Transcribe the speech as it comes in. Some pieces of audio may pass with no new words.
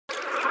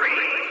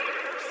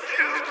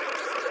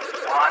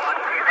Hey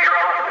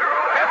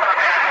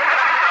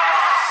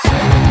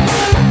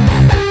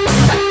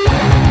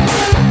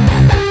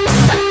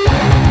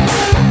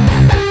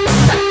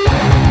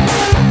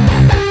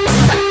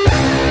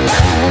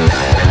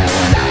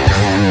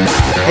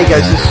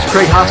guys, this is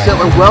Craig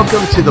Hostetler.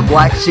 Welcome to the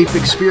Black Sheep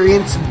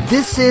Experience.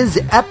 This is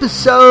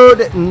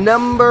episode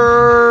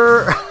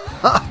number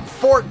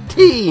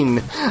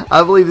 14.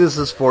 I believe this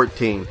is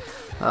 14.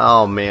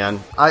 Oh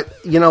man.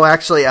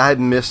 Actually I had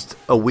missed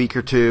a week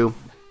or two.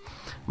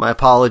 My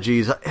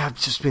apologies. I've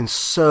just been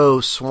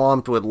so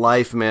swamped with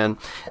life, man.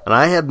 And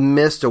I have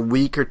missed a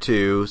week or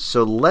two.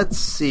 So let's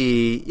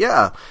see.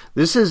 Yeah,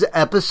 this is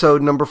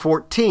episode number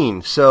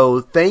 14.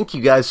 So thank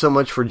you guys so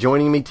much for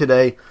joining me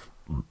today.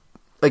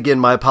 Again,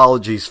 my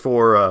apologies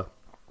for, I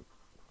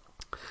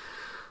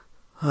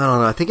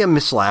don't know, I think I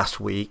missed last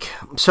week.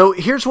 So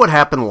here's what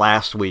happened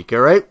last week, all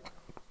right?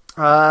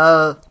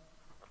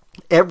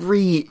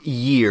 Every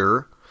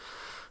year,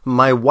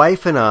 my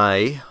wife and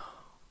I,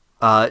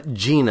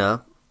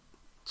 Gina,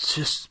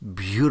 just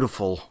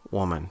beautiful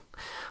woman.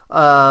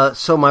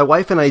 So my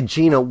wife and I,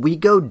 Gina, we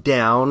go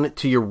down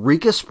to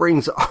Eureka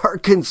Springs,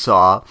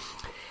 Arkansas,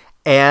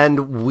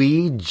 and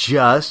we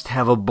just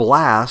have a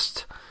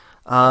blast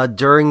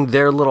during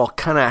their little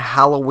kind of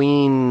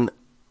Halloween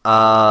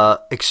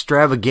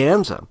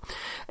extravaganza.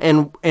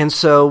 And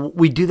so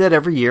we do that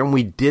every year, and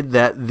we did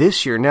that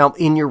this year. Now,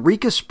 in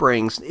Eureka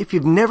Springs, if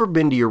you've never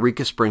been to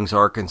Eureka Springs,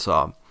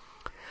 Arkansas,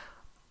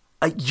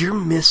 you're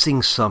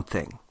missing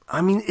something. I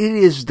mean, it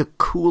is the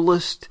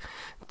coolest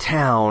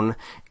town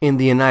in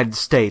the United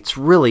States.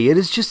 Really, it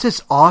is just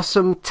this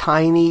awesome,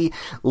 tiny,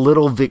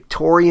 little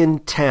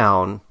Victorian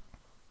town.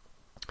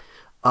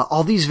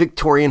 All these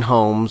Victorian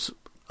homes,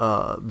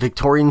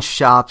 Victorian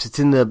shops. It's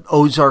in the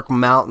Ozark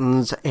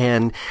Mountains,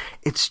 and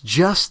it's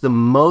just the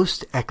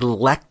most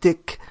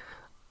eclectic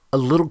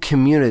little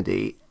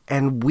community,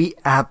 and we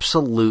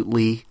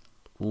absolutely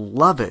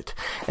love it.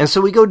 And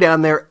so we go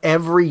down there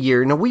every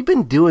year. Now, we've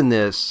been doing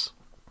this,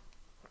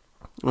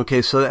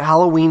 okay, so the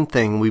Halloween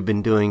thing we've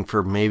been doing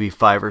for maybe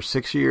 5 or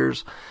 6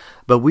 years,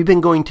 but we've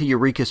been going to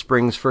Eureka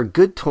Springs for a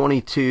good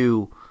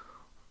 22,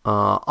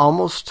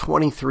 almost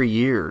 23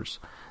 years.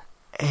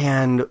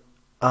 And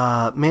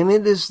man,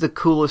 it is the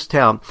coolest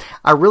town.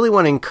 I really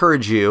want to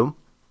encourage you,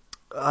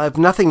 if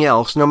nothing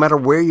else, no matter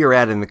where you're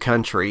at in the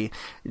country,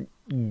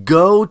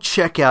 go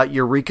check out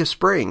Eureka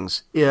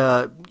Springs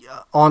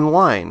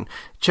online.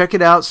 Check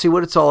it out, see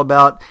what it's all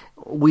about.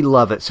 We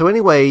love it. So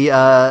anyway,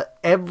 for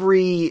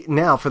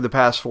the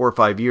past 4 or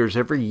 5 years,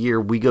 every year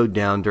we go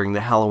down during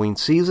the Halloween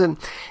season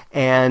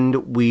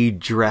and we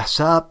dress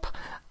up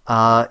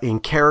in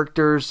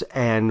characters,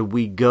 and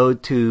we go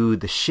to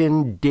the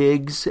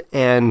shindigs,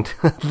 and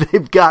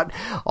they've got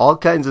all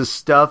kinds of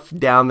stuff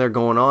down there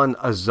going on,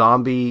 a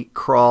zombie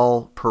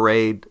crawl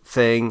parade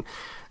thing,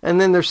 and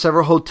then there's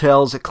several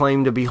hotels that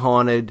claim to be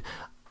haunted,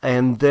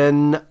 and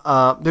then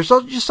there's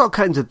just all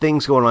kinds of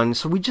things going on,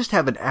 so we just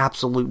have an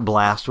absolute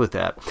blast with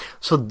that.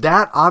 So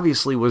that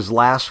obviously was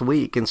last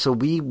week, and so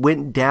we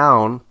went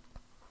down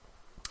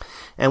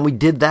and we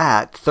did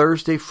that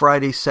Thursday,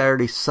 Friday,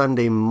 Saturday,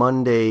 Sunday,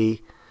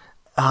 Monday.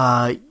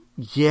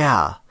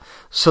 Yeah.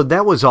 So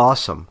that was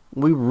awesome.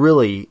 We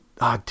really,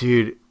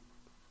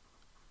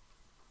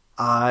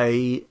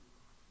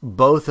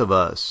 both of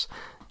us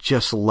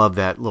just love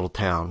that little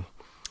town.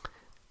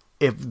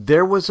 If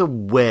there was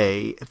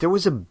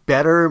a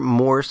better,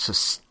 more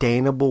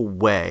sustainable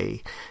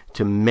way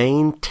to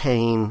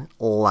maintain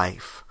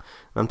life,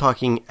 I'm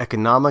talking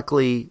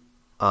economically,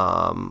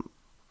 health,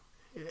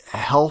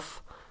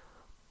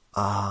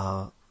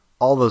 all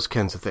those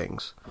kinds of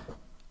things,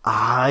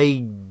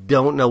 I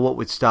don't know what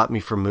would stop me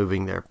from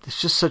moving there.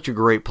 It's just such a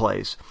great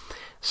place.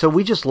 So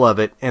we just love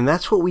it, and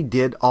that's what we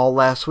did all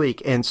last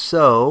week. And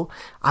so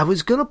I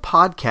was going to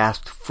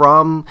podcast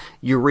from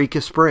Eureka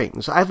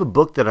Springs. I have a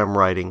book that I'm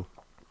writing.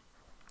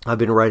 I've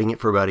been writing it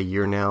for about a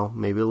year now,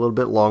 maybe a little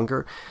bit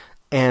longer.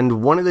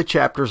 And one of the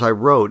chapters I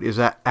wrote is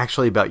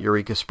actually about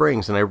Eureka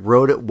Springs, and I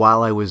wrote it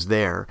while I was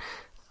there.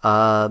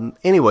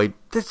 Anyway,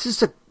 it's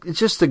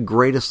just the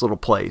greatest little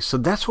place. So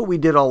that's what we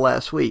did all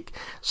last week.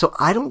 So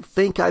I don't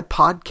think I did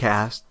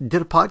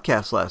a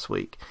podcast last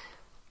week.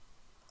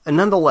 And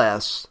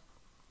nonetheless,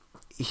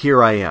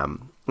 here I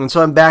am. And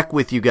so I'm back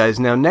with you guys.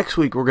 Now, next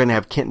week, we're going to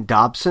have Kent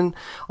Dobson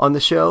on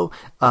the show.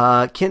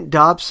 Kent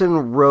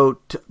Dobson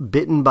wrote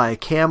Bitten by a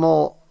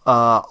Camel,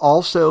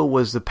 also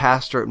was the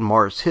pastor at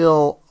Mars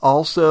Hill,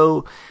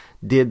 also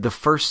did the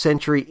First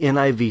Century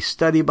NIV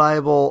Study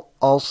Bible,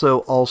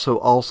 also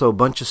a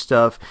bunch of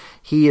stuff.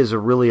 He is a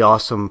really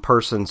awesome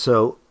person,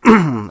 so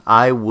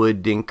I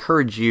would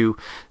encourage you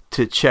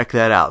to check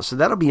that out. So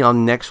that'll be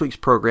on next week's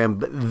program.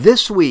 But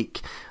this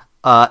week,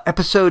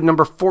 episode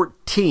number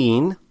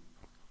 14,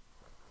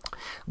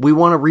 we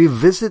want to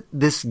revisit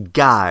this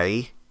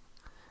guy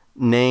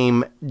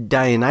named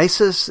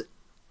Dionysius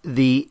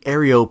the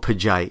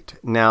Areopagite.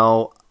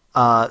 Now,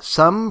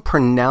 some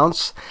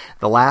pronounce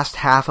the last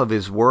half of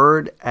his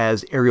word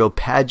as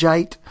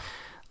Areopagite.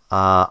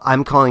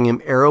 I'm calling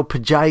him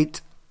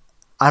Areopagite.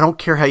 I don't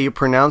care how you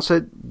pronounce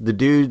it. The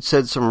dude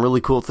said some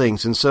really cool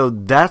things. And so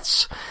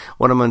that's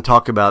what I'm going to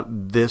talk about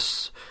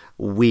this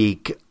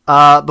week.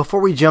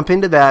 Before we jump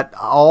into that,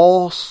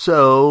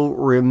 also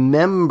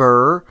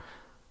remember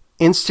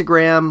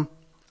Instagram,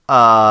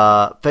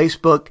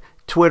 Facebook,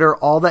 Twitter,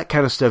 all that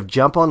kind of stuff.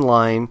 Jump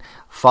online,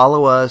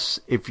 follow us.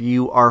 If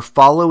you are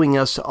following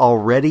us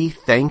already,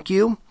 thank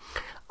you.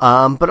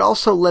 But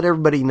also let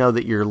everybody know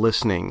that you're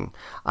listening.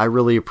 I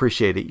really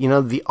appreciate it.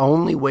 The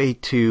only way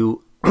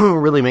to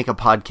really make a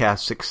podcast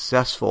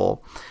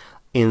successful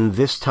in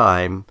this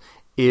time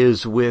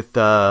is with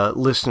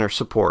listener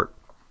support.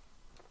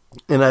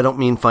 And I don't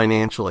mean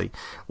financially.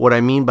 What I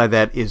mean by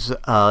that is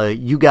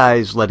you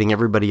guys letting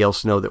everybody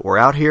else know that we're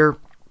out here,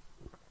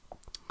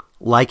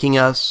 liking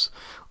us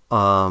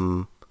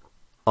on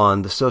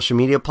the social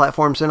media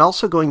platforms, and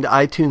also going to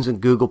iTunes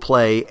and Google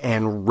Play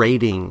and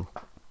rating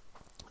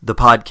the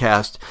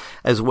podcast,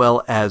 as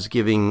well as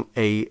giving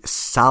a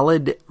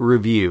solid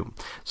review.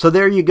 So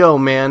there you go,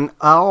 man.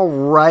 All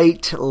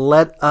right,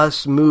 let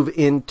us move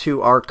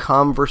into our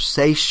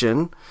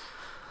conversation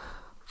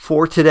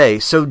for today.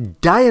 So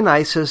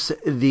Dionysus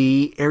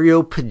the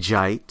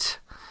Areopagite,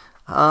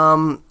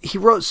 he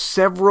wrote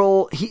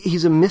several,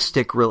 he's a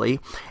mystic really,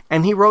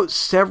 and he wrote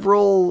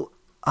several,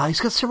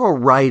 he's got several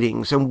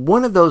writings, and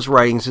one of those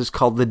writings is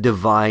called The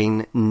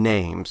Divine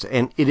Names,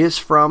 and it is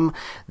from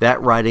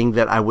that writing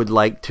that I would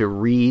like to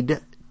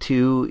read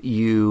to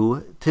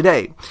you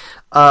today.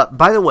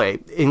 By the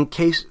way, in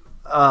case,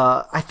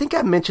 I think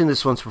I mentioned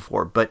this once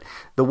before, but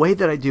the way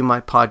that I do my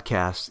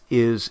podcast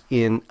is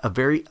in a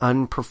very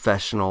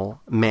unprofessional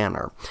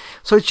manner.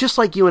 So it's just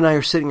like you and I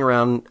are sitting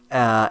around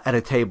at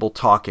a table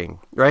talking,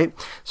 right?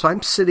 So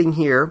I'm sitting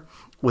here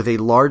with a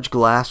large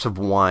glass of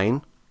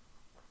wine,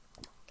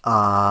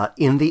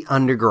 in the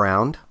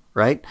underground,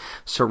 right?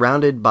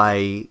 Surrounded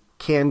by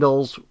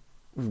candles,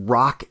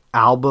 rock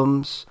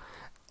albums,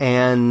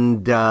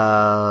 and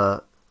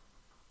an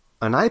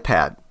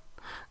iPad.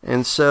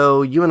 And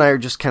so you and I are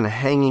just kind of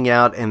hanging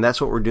out, and that's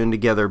what we're doing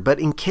together. But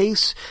in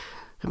case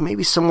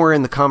maybe somewhere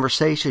in the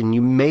conversation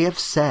you may have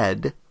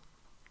said,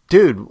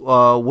 dude,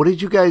 what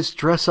did you guys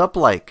dress up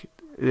like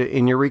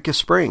in Eureka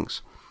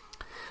Springs?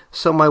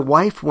 So my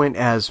wife went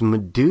as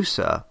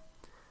Medusa,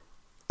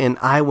 and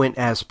I went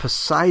as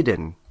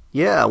Poseidon.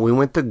 Yeah, we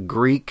went the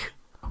Greek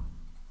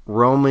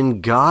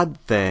Roman god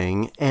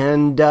thing,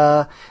 and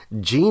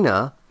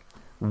Gina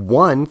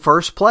won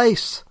first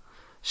place.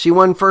 She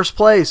won first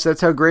place. That's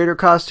how great her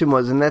costume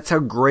was, and that's how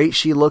great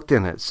she looked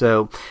in it.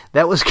 So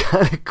that was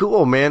kind of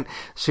cool, man.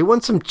 She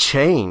won some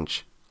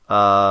change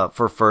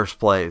for first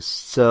place.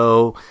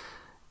 So,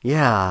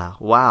 yeah,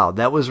 wow,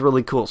 that was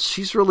really cool.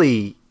 She's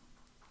really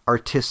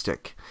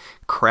artistic,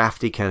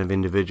 crafty kind of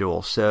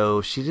individual.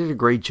 So she did a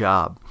great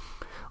job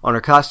on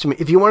her costume.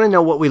 If you want to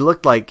know what we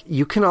looked like,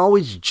 you can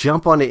always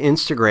jump onto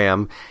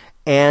Instagram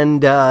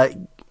and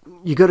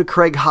you go to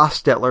Craig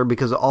Hostetler,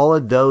 because all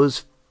of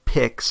those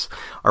pics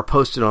are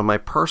posted on my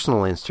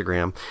personal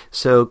Instagram.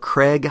 So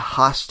Craig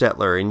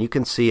Hostetler, and you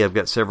can see I've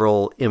got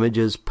several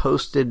images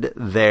posted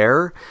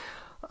there,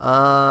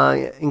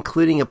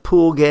 including a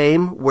pool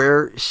game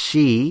where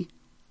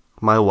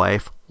my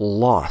wife,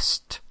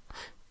 lost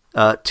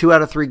 2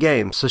 out of 3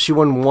 games. So she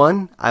won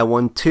 1, I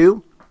won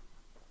 2.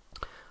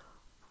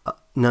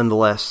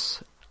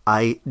 Nonetheless,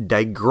 I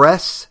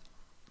digress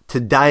to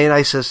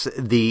Dionysus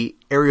the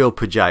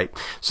Areopagite.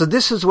 So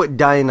this is what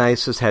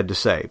Dionysus had to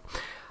say.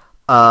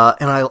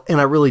 And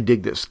I really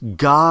dig this.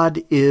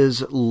 God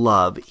is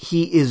love.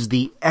 He is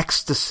the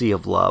ecstasy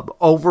of love,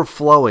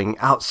 overflowing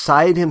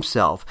outside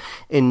himself,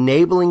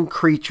 enabling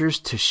creatures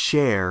to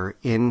share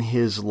in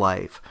his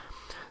life.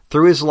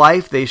 Through his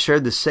life, they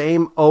shared the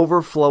same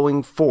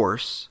overflowing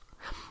force,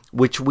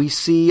 which we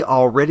see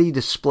already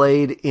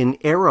displayed in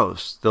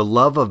Eros, the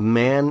love of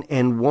man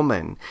and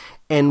woman,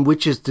 and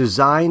which is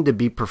designed to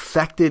be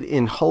perfected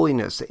in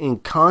holiness, in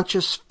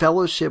conscious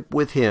fellowship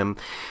with him,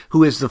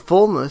 who is the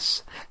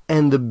fullness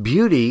and the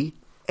beauty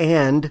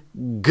and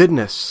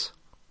goodness.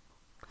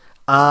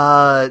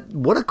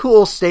 What a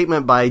cool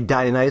statement by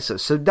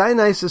Dionysus. So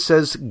Dionysus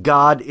says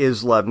God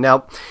is love.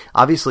 Now,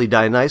 obviously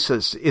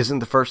Dionysus isn't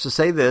the first to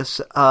say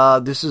this.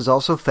 This is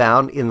also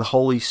found in the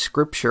Holy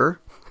Scripture,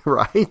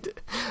 right?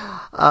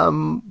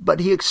 But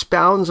he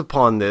expounds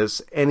upon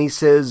this, and he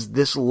says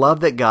this love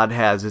that God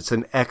has, it's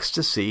an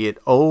ecstasy. It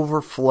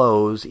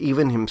overflows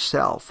even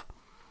himself.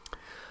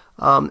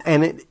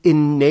 And it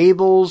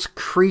enables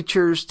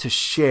creatures to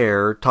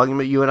share, talking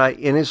about you and I,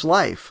 in his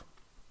life.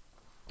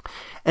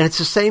 And it's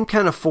the same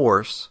kind of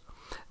force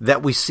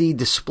that we see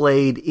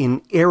displayed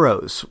in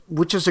eros,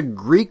 which is a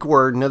Greek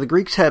word. Now, the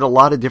Greeks had a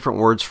lot of different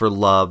words for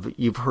love.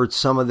 You've heard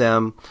some of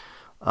them.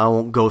 I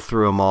won't go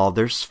through them all.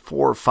 There's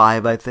 4 or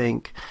 5, I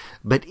think.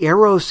 But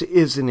eros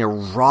is an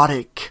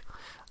erotic,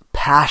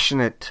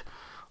 passionate,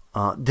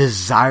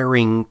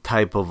 desiring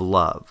type of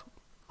love.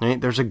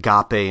 Right? There's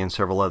agape and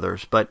several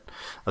others, but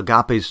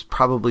agape is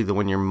probably the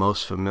one you're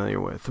most familiar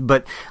with.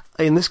 But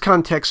in this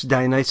context,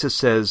 Dionysus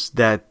says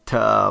that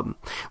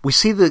we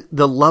see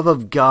the love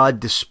of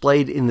God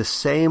displayed in the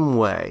same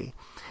way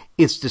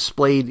It's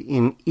displayed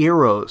in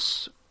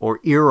eros or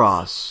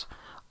eros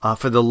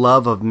for the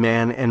love of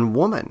man and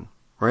woman,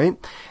 right?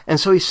 And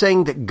so he's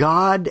saying that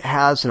God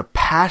has a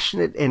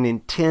passionate and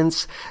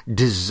intense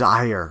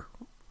desire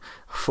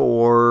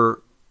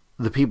for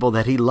the people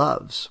that he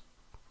loves.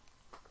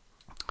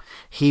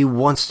 He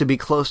wants to be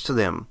close to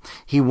them.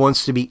 He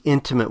wants to be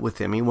intimate with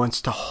them. He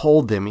wants to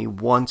hold them. He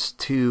wants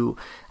to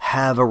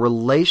have a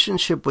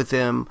relationship with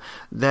them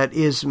that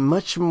is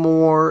much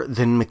more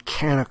than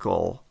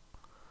mechanical.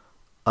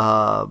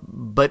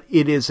 But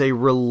it is a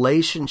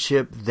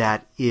relationship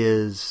that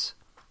is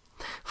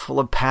full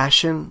of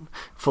passion,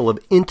 full of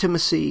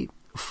intimacy,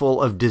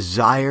 full of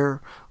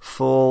desire,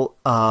 full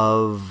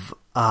of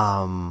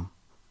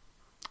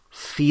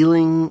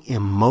feeling,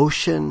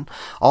 emotion,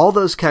 all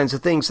those kinds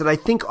of things that I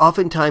think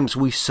oftentimes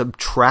we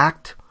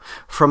subtract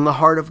from the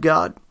heart of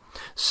God.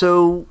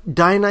 So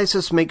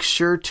Dionysus makes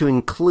sure to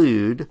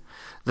include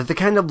that the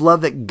kind of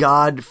love that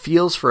God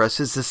feels for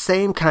us is the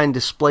same kind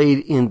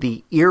displayed in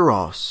the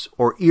eros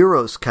or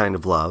eros kind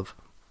of love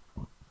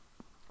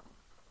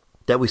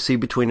that we see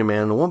between a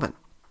man and a woman.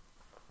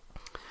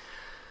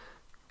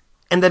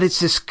 And that it's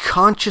this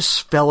conscious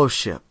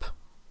fellowship,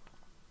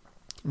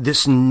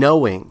 this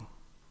knowing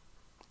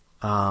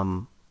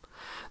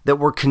that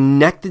we're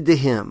connected to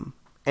him,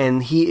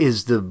 and he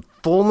is the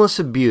fullness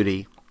of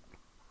beauty,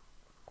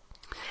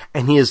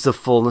 and he is the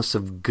fullness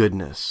of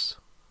goodness.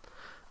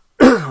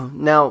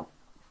 Now,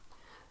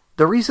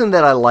 the reason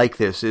that I like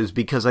this is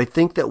because I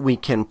think that we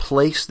can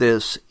place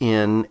this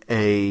in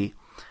a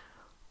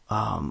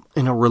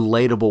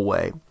relatable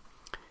way.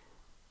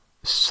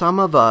 Some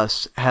of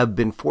us have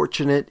been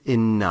fortunate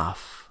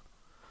enough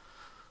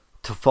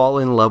to fall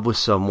in love with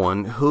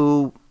someone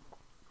who,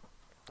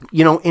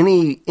 you know,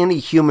 any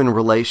human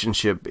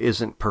relationship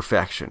isn't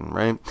perfection,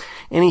 right?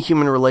 Any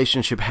human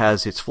relationship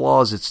has its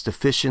flaws, its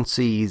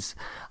deficiencies.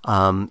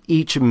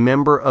 Each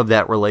member of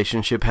that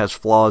relationship has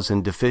flaws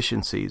and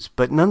deficiencies.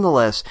 But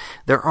nonetheless,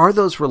 there are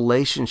those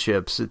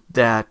relationships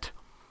that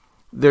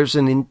there's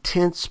an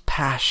intense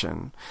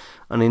passion,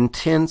 an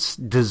intense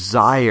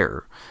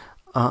desire,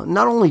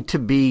 not only to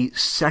be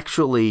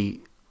sexually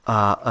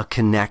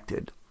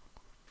connected,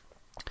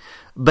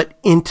 but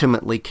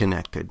intimately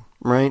connected.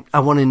 Right? I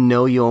want to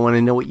know you. I want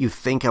to know what you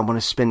think. I want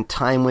to spend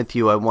time with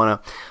you. I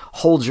want to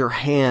hold your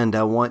hand.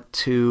 I want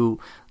to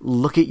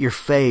look at your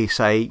face.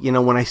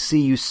 When I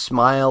see you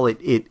smile,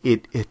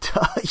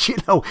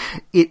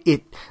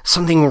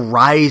 something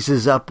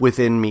rises up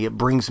within me. It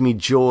brings me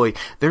joy.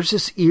 There's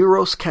this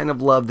eros kind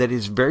of love that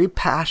is very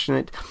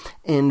passionate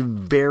and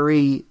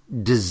very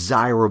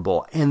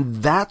desirable.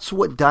 And that's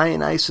what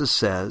Dionysus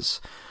says,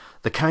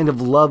 the kind of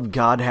love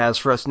God has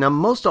for us. Now,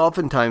 most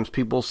oftentimes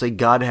people say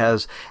God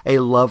has a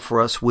love for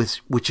us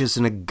which is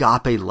an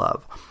agape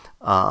love,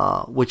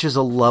 which is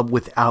a love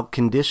without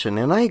condition.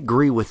 And I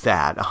agree with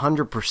that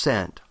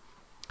 100%.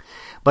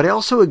 But I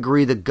also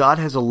agree that God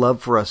has a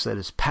love for us that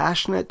is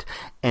passionate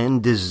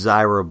and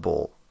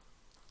desirable.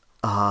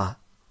 And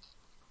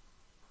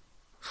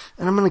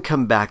I'm going to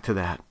come back to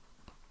that.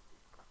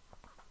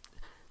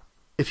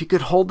 If you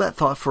could hold that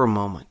thought for a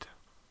moment.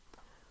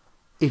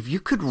 If you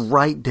could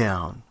write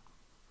down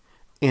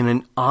in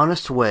an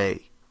honest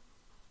way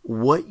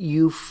what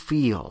you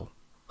feel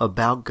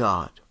about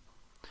God,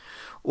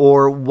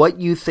 or what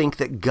you think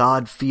that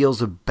God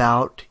feels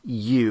about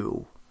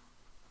you,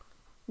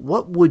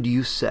 what would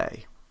you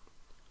say?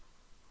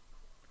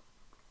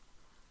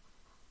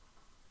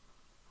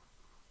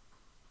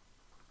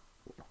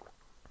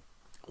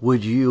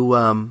 Would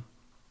you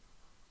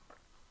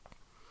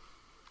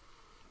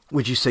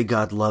say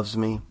God loves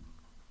me?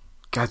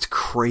 God's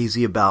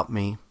crazy about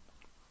me.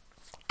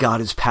 God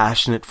is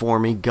passionate for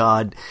me.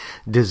 God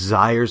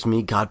desires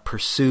me. God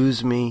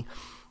pursues me.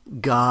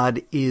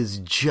 God is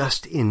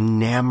just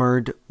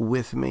enamored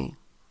with me.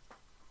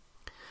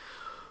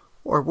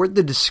 Or would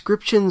the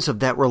descriptions of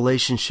that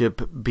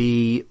relationship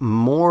be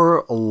more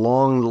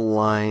along the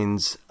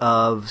lines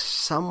of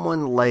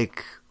someone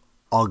like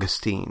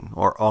Augustine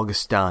or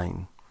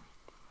Augustine?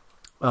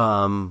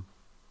 And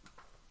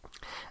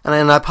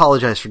I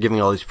apologize for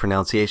giving all these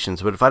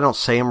pronunciations, but if I don't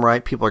say them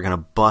right, people are going to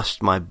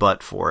bust my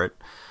butt for it.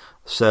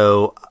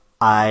 So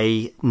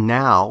I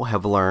now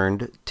have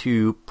learned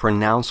to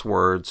pronounce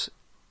words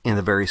in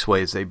the various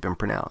ways they've been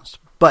pronounced.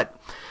 But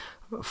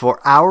for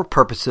our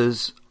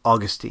purposes,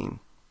 Augustine,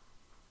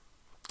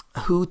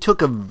 who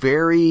took a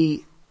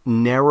very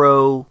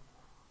narrow,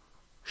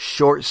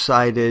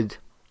 short-sighted,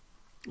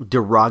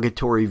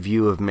 derogatory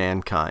view of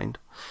mankind.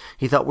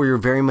 He thought we were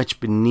very much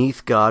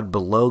beneath God,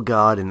 below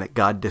God, and that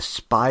God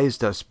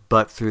despised us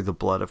but through the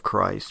blood of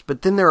Christ.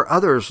 But then there are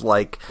others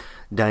like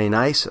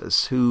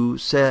Dionysus who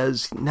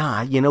says,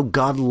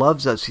 God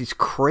loves us. He's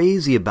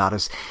crazy about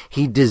us.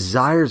 He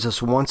desires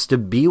us, wants to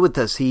be with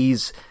us. He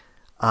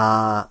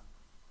has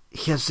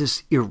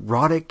this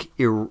erotic,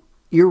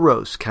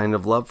 eros kind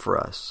of love for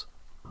us.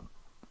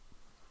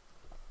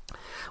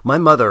 My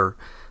mother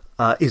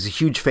is a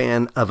huge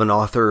fan of an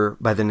author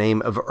by the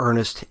name of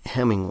Ernest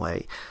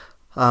Hemingway,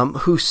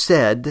 who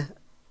said,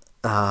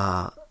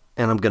 and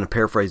I'm going to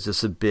paraphrase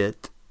this a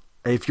bit,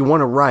 if you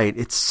want to write,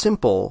 it's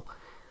simple.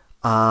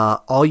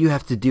 All you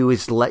have to do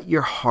is let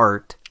your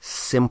heart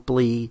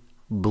simply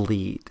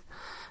bleed.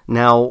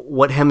 Now,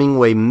 what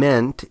Hemingway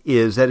meant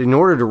is that in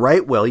order to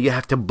write well, you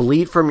have to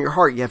bleed from your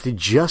heart. You have to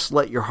just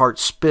let your heart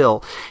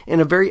spill in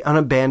a very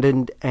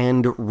unabandoned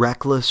and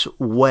reckless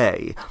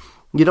way.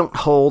 You don't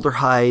hold or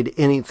hide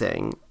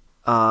anything.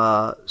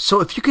 So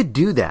if you could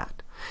do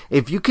that,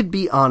 if you could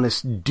be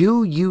honest,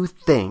 do you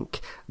think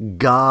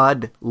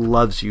God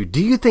loves you?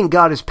 Do you think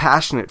God is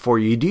passionate for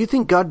you? Do you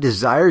think God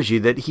desires you,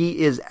 that He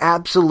is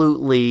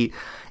absolutely,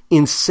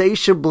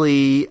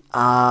 insatiably,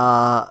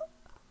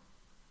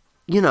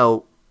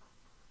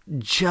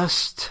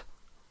 just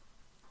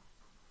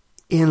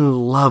in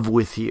love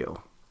with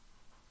you?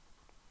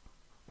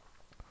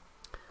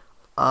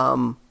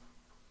 And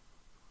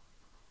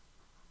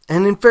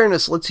in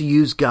fairness, let's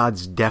use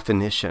God's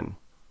definition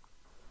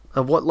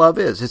of what love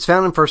is. It's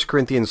found in 1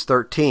 Corinthians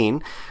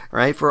 13,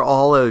 right? For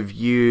all of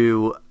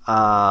you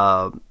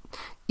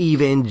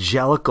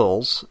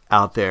evangelicals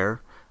out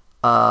there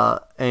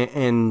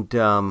and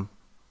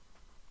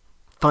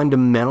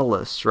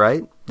fundamentalists,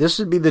 right? This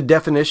would be the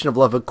definition of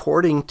love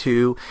according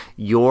to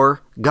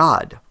your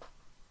God.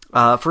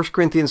 1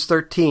 Corinthians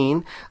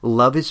 13,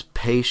 love is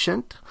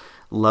patient,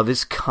 love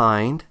is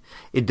kind,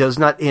 it does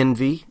not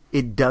envy,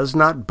 it does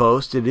not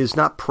boast, it is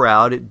not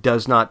proud, it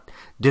does not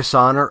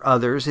dishonor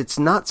others, it's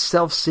not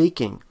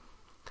self-seeking,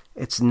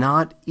 it's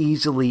not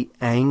easily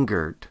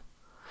angered,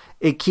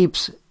 it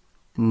keeps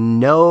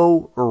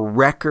no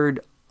record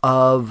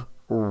of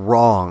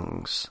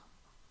wrongs.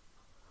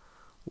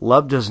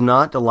 Love does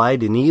not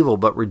delight in evil,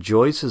 but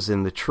rejoices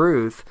in the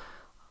truth.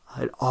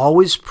 It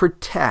always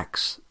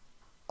protects,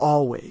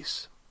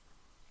 always.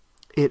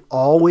 It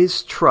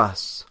always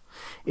trusts.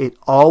 It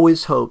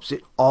always hopes.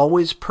 It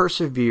always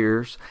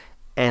perseveres.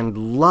 And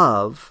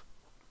love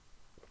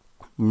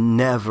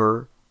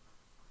never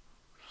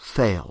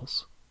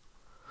fails.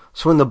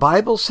 So when the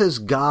Bible says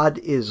God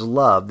is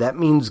love, that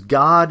means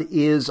God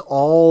is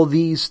all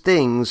these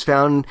things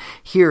found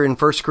here in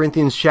 1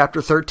 Corinthians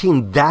chapter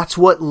 13. That's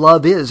what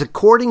love is,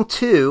 according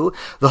to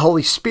the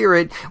Holy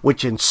Spirit,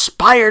 which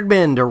inspired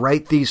men to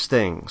write these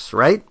things,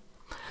 right?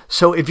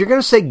 So if you're going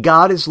to say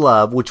God is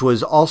love, which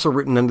was also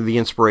written under the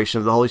inspiration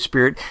of the Holy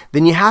Spirit,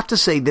 then you have to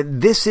say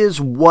that this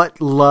is what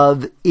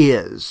love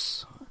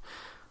is.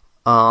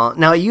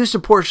 Now, I used a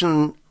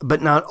portion,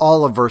 but not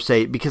all of verse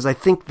 8, because I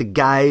think the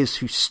guys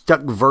who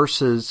stuck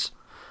verses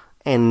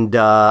and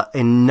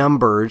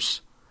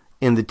numbers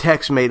in the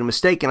text made a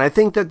mistake. And I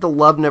think that the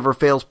love never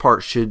fails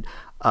part should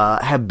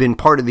have been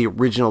part of the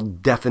original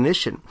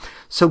definition.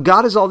 So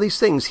God is all these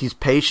things. He's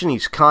patient.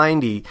 He's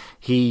kind.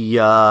 He is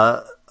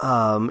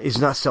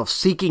not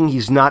self-seeking.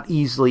 He's not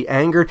easily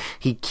angered.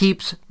 He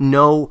keeps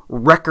no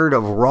record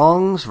of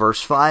wrongs.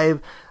 Verse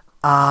 5.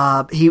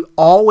 He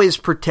always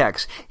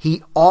protects.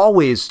 He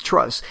always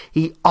trusts.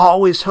 He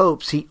always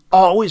hopes. He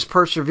always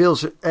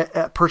perseveres.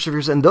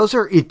 And those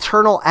are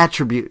eternal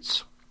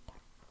attributes.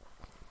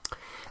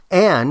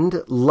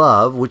 And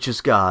love, which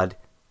is God,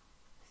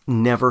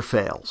 never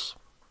fails.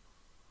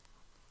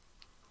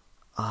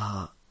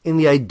 In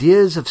the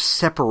ideas of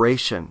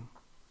separation,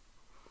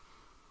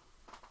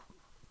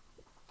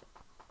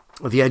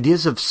 the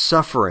ideas of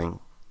suffering,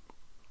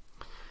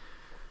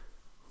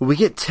 we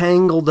get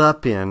tangled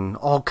up in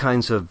all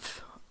kinds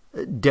of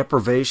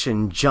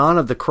deprivation. John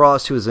of the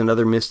Cross, who is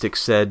another mystic,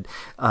 said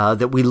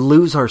that we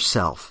lose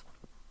ourselves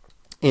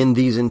in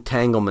these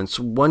entanglements.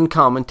 One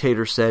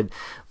commentator said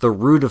the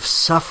root of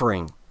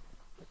suffering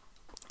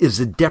is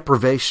the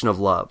deprivation of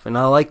love. And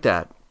I like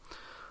that,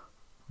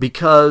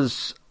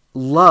 because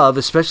love,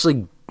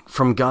 especially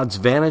from God's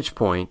vantage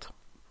point,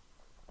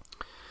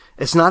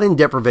 it's not in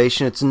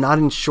deprivation. It's not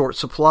in short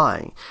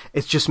supply.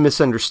 It's just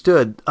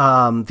misunderstood.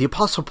 The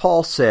Apostle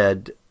Paul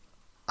said,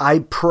 I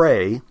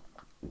pray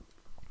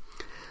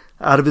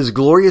out of his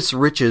glorious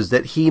riches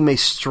that he may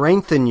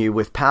strengthen you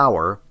with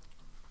power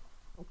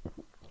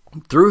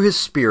through his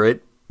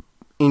Spirit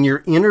in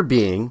your inner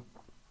being,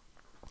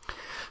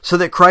 so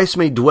that Christ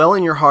may dwell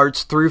in your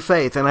hearts through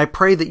faith. And I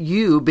pray that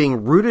you,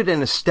 being rooted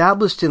and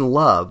established in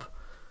love,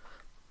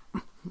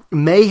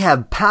 may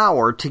have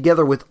power,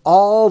 together with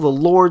all the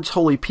Lord's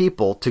holy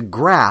people, to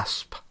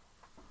grasp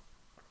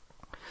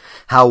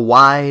how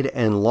wide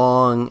and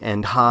long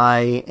and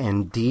high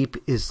and deep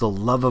is the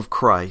love of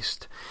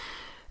Christ,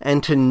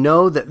 and to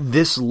know that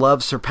this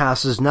love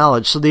surpasses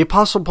knowledge. So the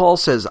Apostle Paul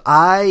says,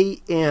 I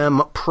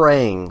am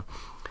praying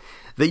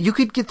that you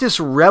could get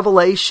this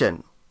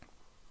revelation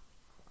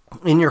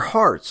in your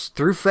hearts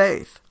through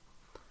faith,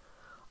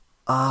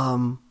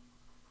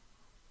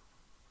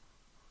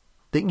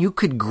 that you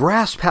could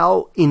grasp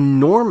how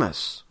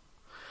enormous,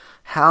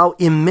 how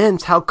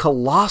immense, how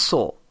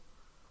colossal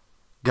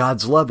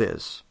God's love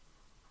is.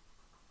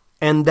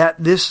 And that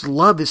this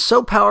love is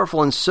so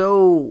powerful and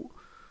so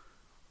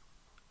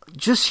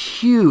just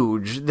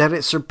huge that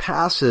it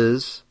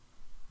surpasses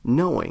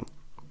knowing.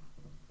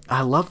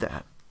 I love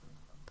that.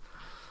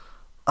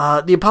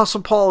 The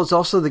Apostle Paul is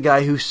also the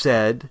guy who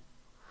said,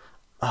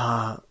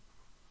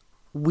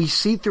 we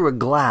see through a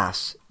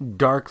glass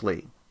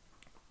darkly.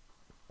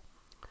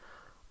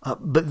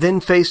 But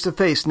then face to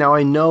face. Now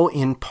I know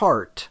in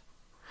part,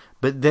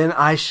 but then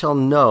I shall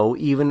know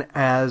even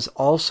as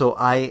also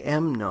I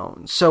am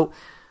known. So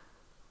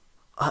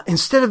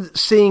instead of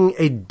seeing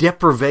a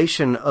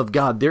deprivation of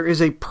God, there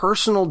is a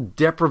personal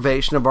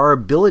deprivation of our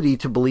ability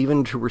to believe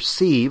and to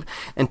receive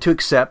and to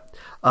accept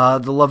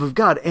the love of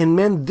God. And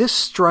man, this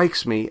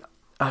strikes me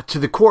to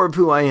the core of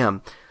who I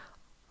am.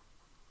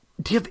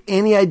 Do you have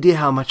any idea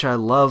how much I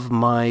love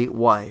my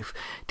wife?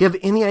 Do you have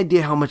any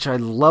idea how much I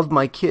love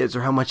my kids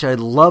or how much I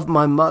love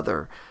my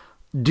mother?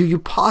 Do you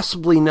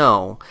possibly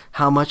know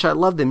how much I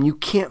love them? You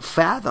can't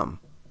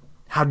fathom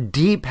how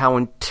deep, how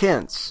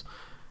intense.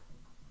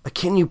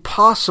 Can you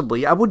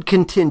possibly? I would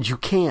contend you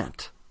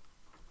can't.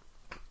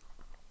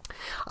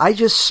 I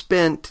just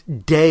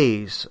spent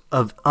days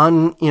of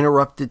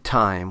uninterrupted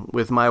time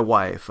with my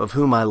wife, of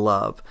whom I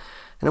love,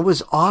 and it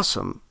was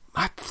awesome.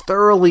 I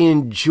thoroughly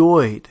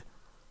enjoyed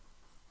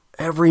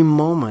every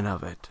moment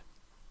of it.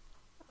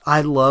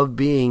 I love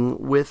being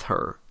with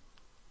her.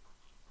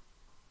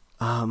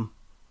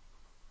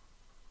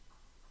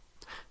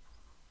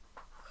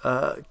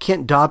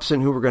 Kent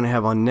Dobson, who we're going to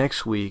have on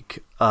next week,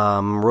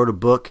 wrote a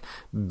book,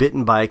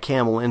 Bitten by a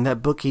Camel. In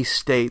that book he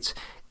states,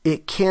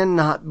 it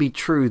cannot be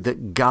true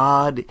that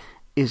God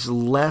is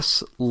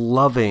less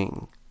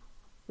loving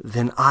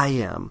than I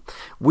am.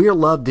 We are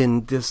loved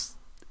in this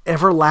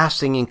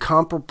everlasting,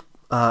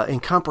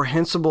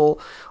 incomprehensible,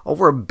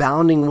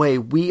 overabounding way.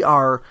 We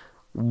are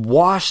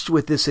washed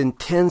with this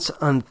intense,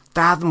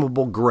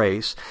 unfathomable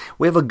grace.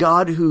 We have a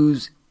God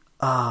whose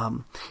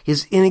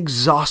his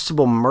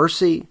inexhaustible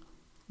mercy,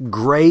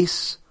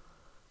 grace,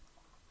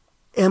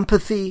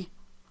 empathy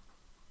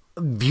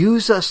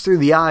views us through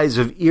the eyes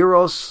of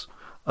eros,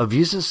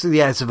 views us through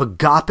the eyes of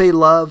agape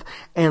love,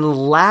 and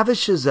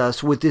lavishes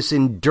us with this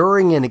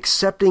enduring and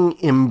accepting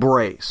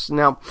embrace.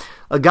 Now,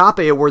 agape,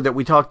 a word that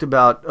we talked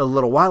about a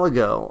little while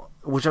ago,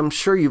 which I'm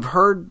sure you've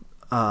heard,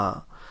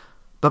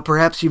 but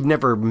perhaps you've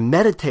never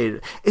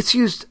meditated. It's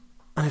used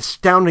an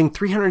astounding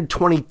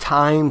 320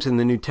 times in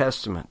the New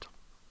Testament.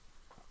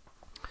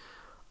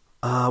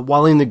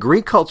 While in the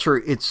Greek culture,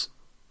 it's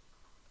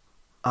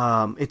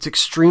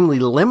extremely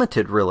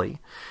limited, really,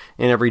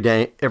 in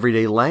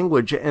everyday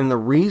language, and the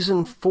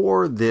reason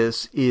for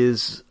this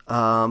is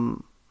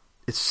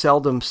it's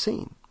seldom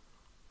seen.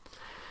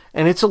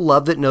 And it's a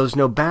love that knows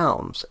no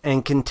bounds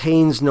and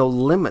contains no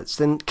limits.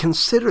 Then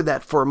consider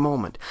that for a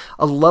moment.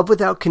 A love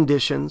without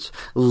conditions,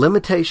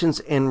 limitations,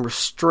 and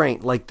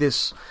restraint, like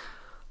this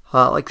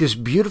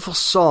beautiful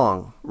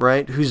song,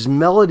 right? Whose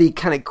melody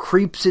kind of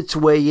creeps its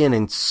way in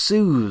and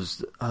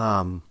soothes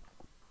our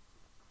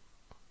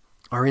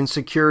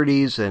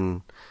insecurities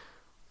and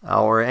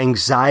our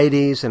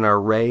anxieties and our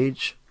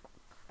rage.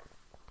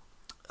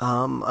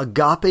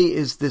 Agape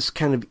is this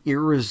kind of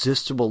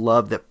irresistible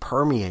love that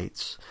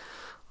permeates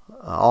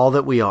all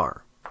that we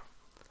are.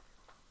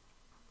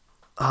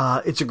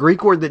 It's a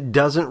Greek word that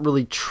doesn't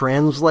really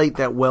translate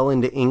that well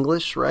into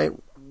English, right?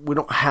 We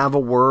don't have a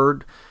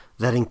word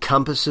that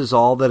encompasses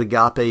all that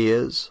agape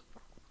is.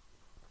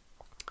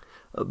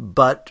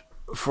 But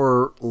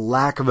for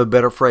lack of a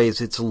better phrase,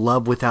 it's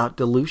love without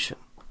dilution.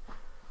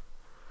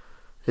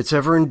 It's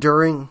ever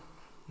enduring,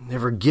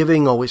 never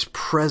giving, always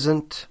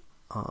present.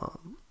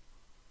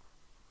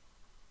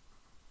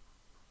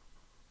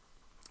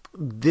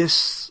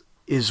 This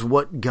is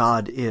what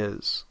God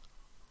is.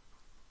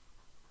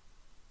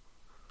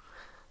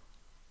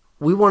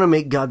 We want to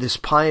make God this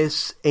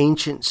pious,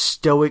 ancient,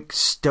 stoic,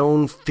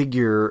 stone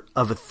figure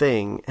of a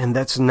thing, and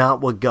that's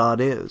not what God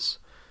is.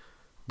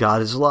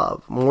 God is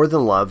love. More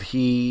than love,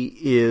 He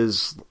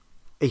is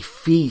a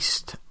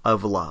feast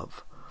of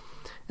love.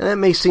 And that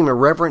may seem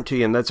irreverent to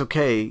you, and that's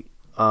okay.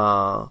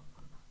 God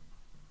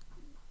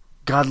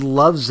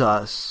loves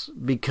us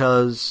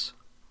because,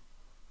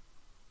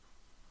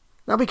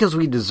 not because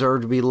we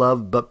deserve to be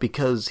loved, but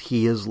because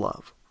He is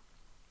love.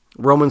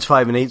 Romans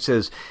 5:8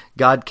 says,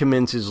 God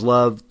commends His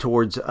love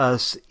towards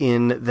us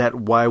in that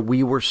while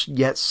we were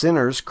yet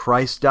sinners,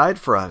 Christ died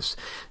for us.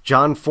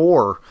 John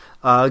 4,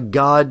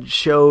 God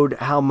showed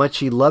how much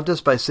He loved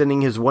us by sending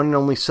His one and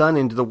only Son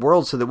into the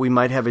world so that we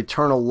might have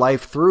eternal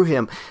life through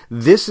Him.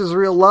 This is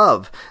real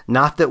love.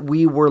 Not that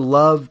we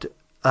loved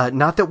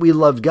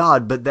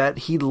God, but that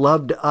He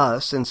loved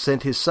us and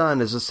sent His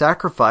Son as a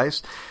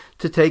sacrifice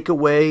to take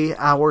away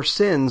our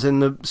sins. And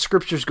the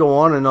scriptures go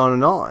on and on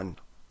and on.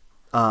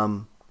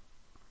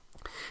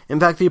 In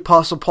fact, the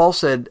Apostle Paul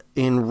said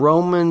in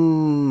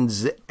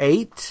Romans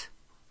 8,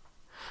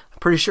 I'm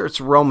pretty sure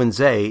it's Romans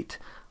 8,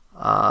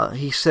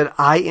 he said,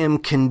 I am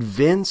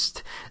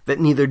convinced that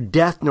neither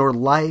death nor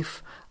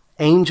life,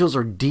 angels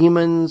or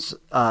demons,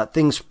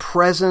 things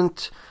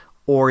present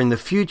or in the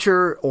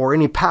future, or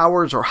any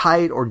powers or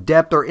height or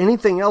depth or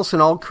anything else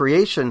in all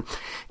creation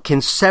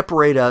can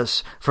separate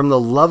us from the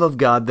love of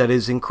God that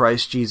is in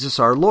Christ Jesus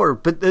our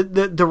Lord. But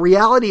the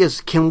reality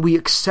is, can we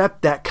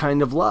accept that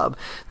kind of love?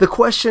 The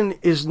question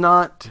is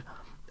not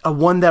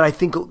one that I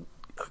think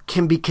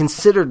can be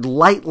considered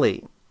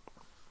lightly.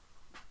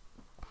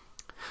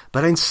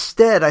 But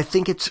instead, I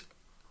think it's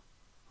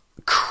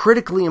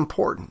critically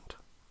important.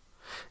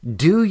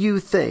 Do you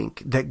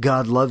think that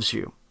God loves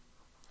you?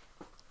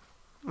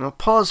 Now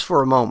pause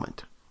for a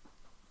moment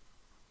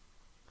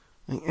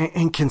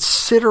and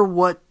consider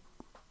what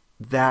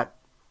that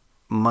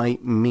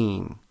might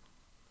mean.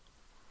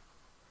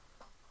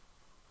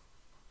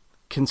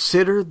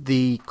 Consider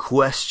the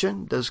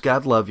question, does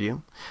God love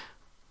you?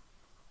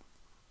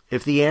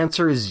 If the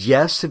answer is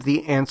yes, if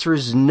the answer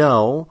is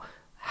no,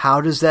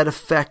 how does that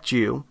affect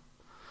you?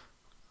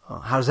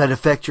 How does that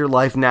affect your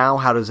life now?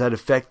 How does that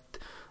affect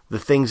the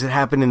things that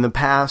happened in the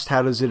past?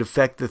 How does it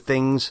affect the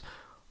things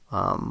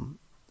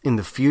in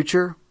the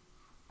future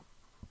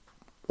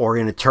or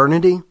in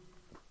eternity?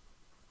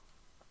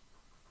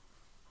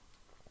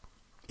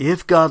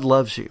 If God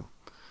loves you,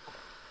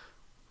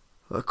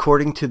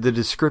 according to the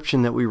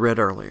description that we read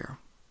earlier,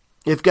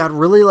 if God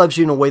really loves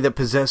you in a way that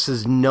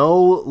possesses no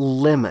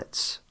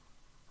limits,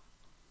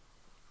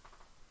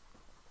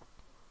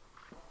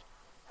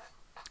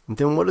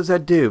 then what does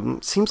that do?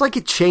 It seems like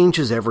it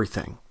changes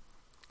everything.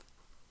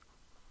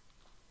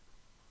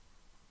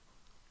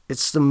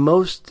 It's the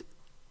most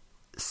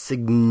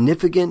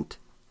significant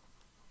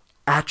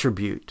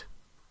attribute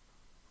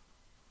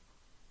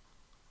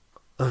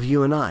of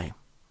you and I.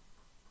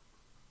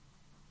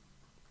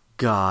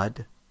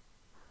 God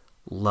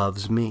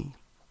loves me.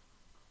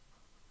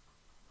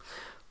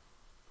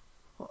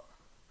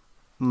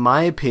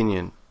 My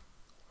opinion,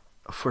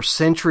 for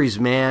centuries,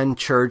 man,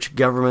 church,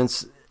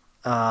 governments,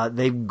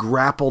 they've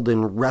grappled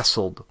and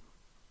wrestled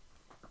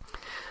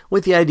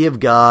with the idea of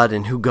God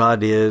and who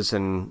God is,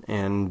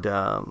 and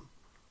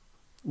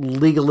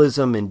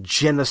legalism and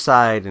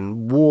genocide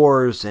and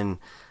wars and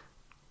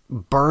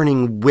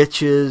burning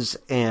witches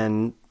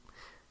and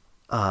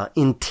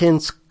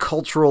intense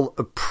cultural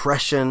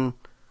oppression,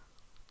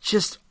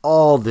 just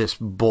all this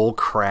bull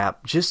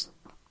crap. Dude,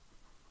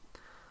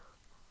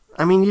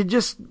 I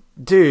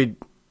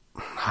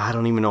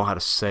don't even know how to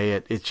say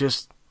it. It's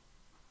just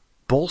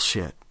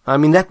bullshit. I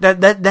mean,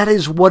 that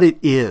is what it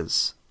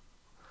is.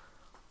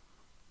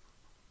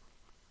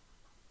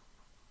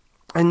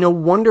 And no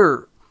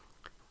wonder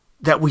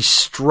that we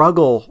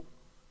struggle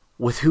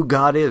with who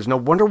God is. No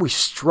wonder we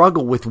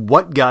struggle with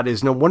what God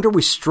is. No wonder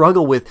we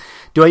struggle with,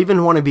 do I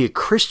even want to be a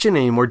Christian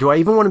anymore? Do I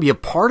even want to be a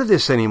part of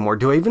this anymore?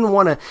 Do I even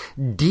want to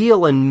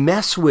deal and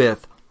mess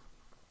with,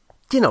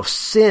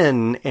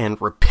 sin and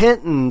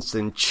repentance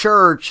and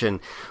church and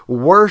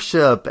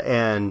worship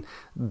and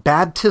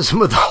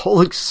baptism of the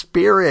Holy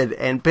Spirit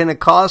and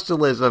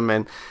Pentecostalism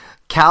and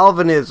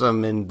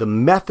Calvinism and the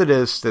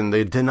Methodists and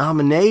the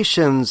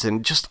denominations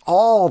and just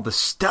all the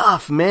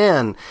stuff,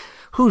 man.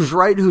 Who's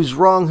right, who's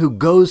wrong, who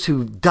goes,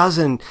 who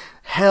doesn't,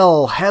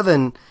 hell,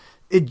 heaven.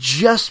 It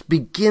just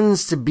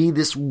begins to be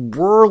this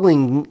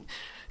whirling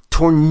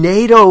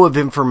tornado of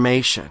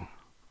information.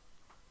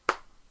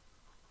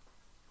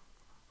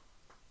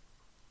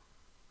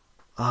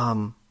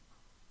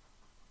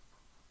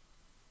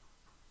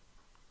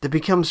 That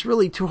becomes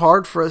really too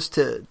hard for us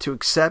to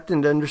accept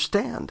and to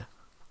understand.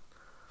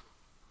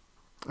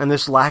 And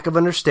this lack of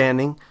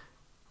understanding,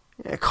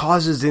 it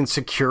causes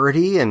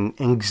insecurity and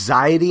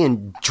anxiety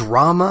and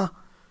drama,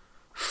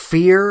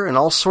 fear and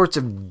all sorts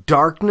of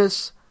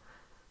darkness.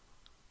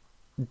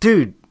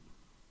 Dude,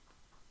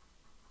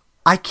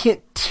 I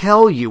can't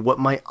tell you what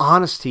my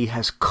honesty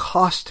has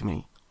cost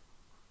me.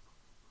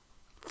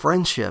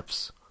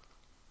 Friendships.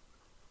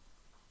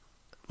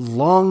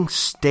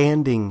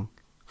 Long-standing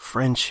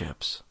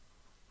friendships.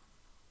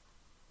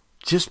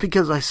 Just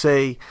because I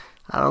say,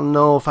 I don't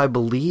know if I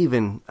believe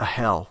in a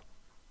hell.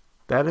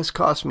 That has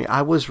cost me.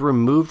 I was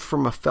removed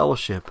from a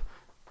fellowship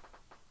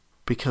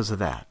because of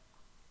that.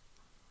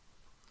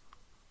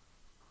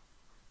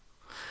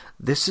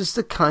 This is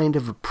the kind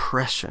of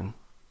oppression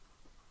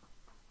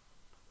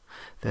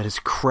that has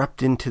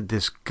crept into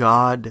this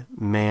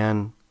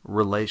God-man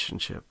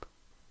relationship.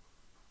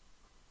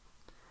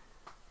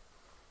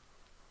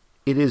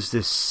 It is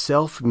this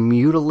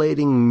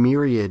self-mutilating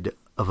myriad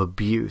of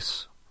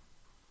abuse,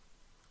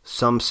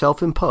 some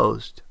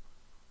self-imposed,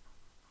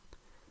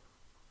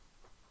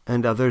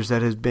 and others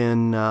that has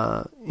been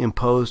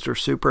imposed or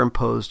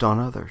superimposed on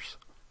others,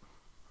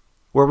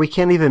 where we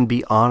can't even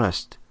be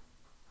honest,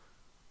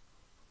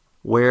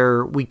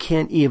 where we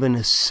can't even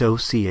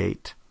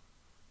associate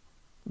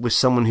with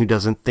someone who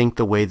doesn't think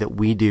the way that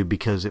we do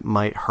because it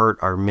might hurt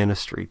our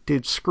ministry.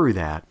 Dude, screw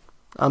that.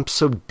 I'm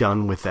so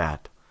done with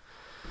that.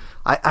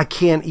 I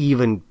can't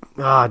even,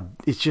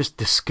 it's just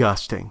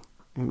disgusting,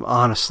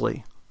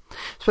 honestly.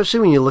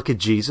 Especially when you look at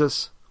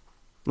Jesus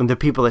and the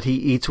people that he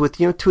eats with.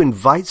 To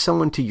invite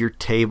someone to your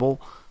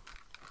table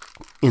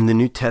in the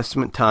New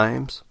Testament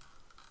times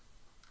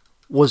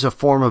was a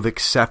form of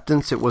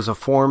acceptance. It was a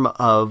form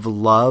of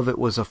love. It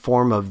was a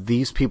form of,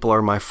 these people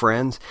are my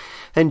friends.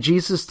 And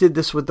Jesus did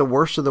this with the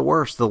worst of the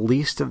worst, the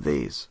least of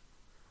these.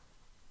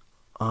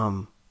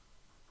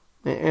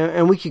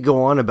 And we could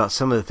go on about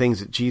some of the things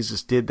that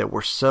Jesus did that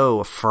were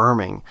so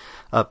affirming,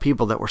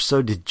 people that were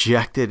so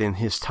dejected in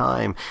his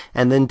time.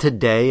 And then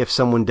today, if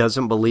someone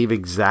doesn't believe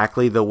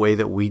exactly the way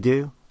that we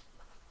do,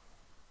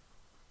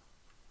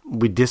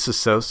 we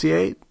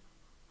disassociate.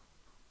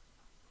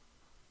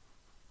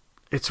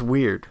 It's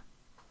weird.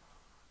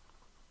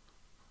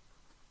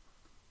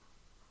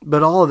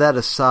 But all of that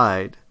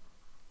aside,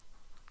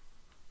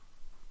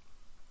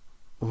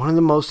 one of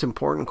the most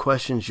important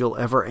questions you'll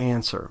ever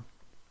answer,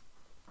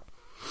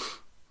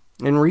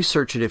 and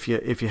research it if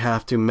you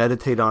have to,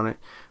 meditate on it,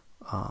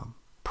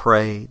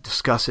 pray,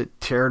 discuss it,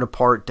 tear it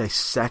apart,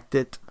 dissect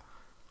it.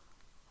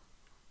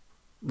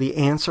 The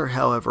answer,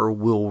 however,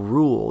 will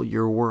rule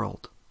your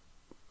world.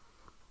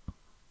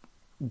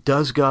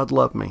 Does God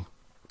love me?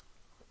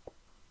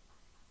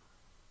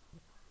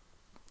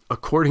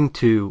 According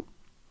to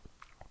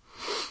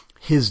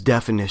His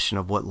definition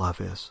of what love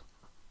is,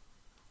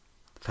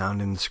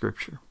 found in the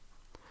Scripture.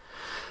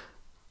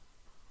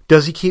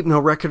 Does He keep no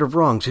record of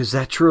wrongs? Is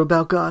that true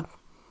about God?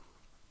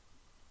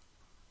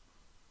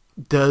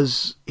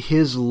 Does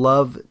His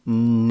love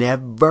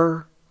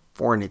never,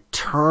 for an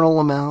eternal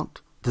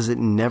amount, does it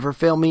never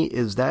fail me?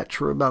 Is that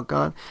true about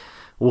God?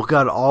 Will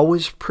God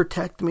always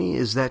protect me?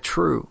 Is that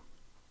true?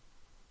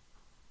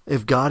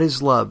 If God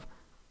is love,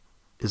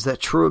 is that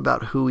true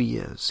about who He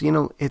is? You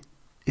know,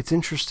 it's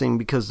interesting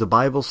because the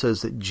Bible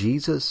says that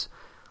Jesus,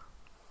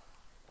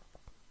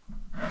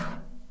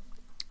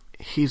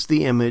 He's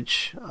the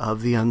image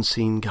of the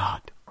unseen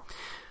God.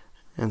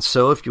 And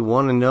so if you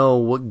want to know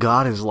what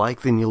God is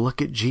like, then you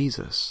look at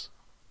Jesus,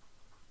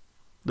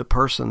 the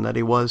person that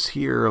He was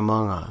here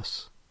among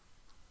us.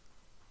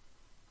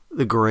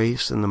 The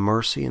grace and the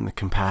mercy and the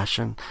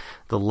compassion,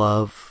 the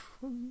love,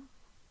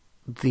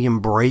 the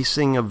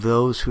embracing of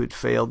those who had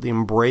failed, the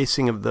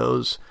embracing of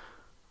those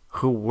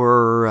who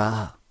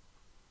were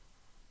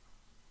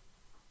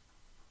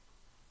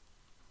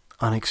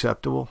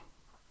unacceptable.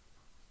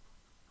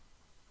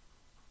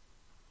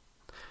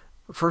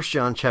 1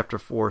 John chapter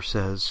 4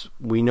 says,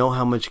 we know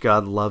how much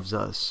God loves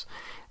us,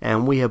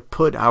 and we have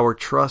put our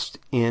trust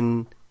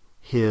in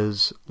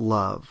His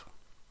love.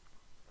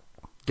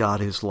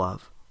 God is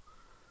love.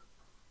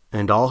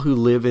 And all who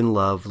live in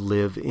love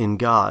live in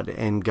God,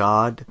 and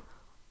God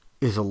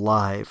is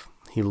alive.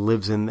 He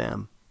lives in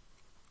them.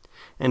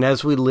 And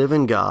as we live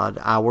in God,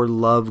 our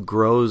love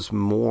grows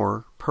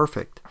more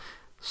perfect.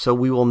 So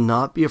we will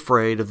not be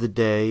afraid of the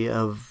day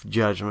of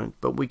judgment,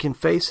 but we can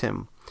face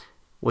Him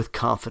with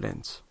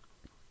confidence.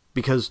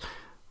 Because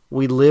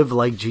we live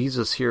like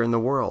Jesus here in the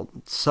world.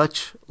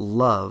 Such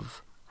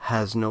love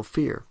has no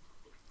fear.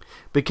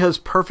 Because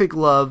perfect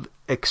love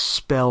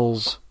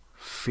expels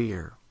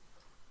fear.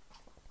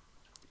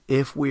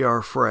 If we are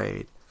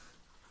afraid,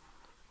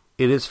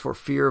 it is for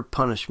fear of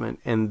punishment,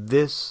 and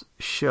this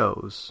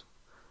shows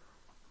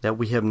that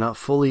we have not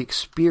fully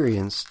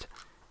experienced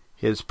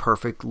His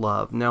perfect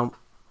love. Now,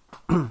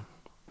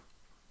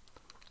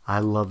 I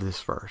love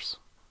this verse.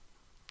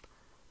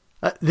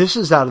 This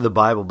is out of the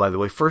Bible, by the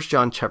way, 1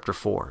 John chapter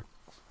 4.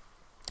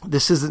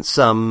 This isn't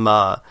some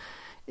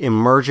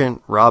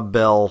emergent Rob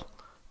Bell,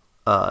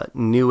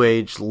 New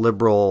Age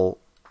liberal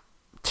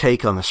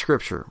take on the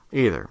Scripture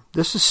either.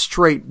 This is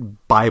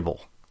straight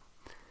Bible.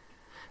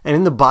 And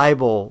in the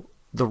Bible,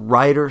 the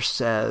writer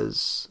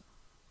says,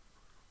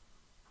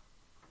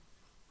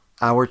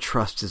 our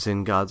trust is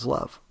in God's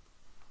love.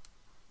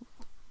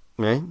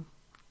 Right?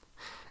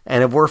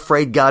 And if we're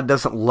afraid God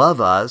doesn't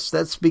love us,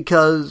 that's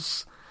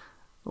because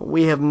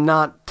we have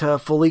not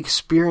fully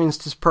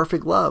experienced His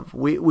perfect love.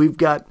 We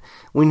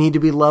need to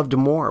be loved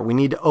more. We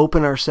need to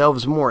open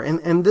ourselves more.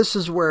 And this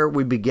is where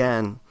we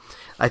began,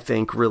 I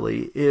think,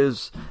 really,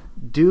 is,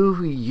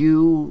 do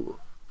you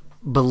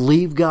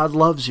believe God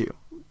loves you?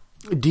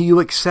 Do you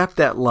accept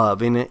that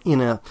love in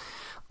a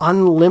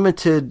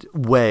unlimited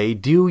way?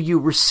 Do you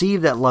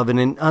receive that love in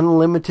an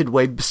unlimited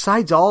way,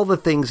 besides all the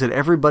things that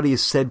everybody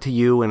has said to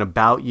you and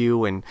about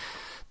you and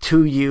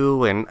to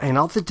you and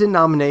all the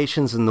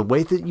denominations and the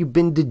way that you've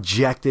been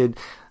dejected,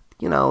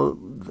 you know,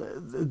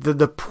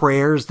 the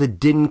prayers that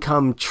didn't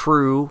come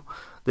true,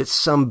 that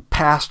some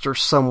pastor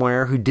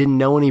somewhere who didn't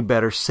know any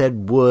better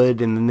said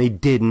would, and then they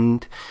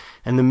didn't,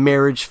 and the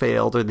marriage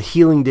failed, or the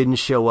healing didn't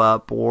show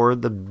up, or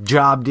the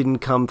job didn't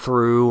come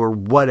through, or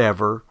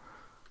whatever.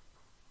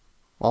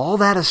 All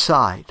that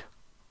aside,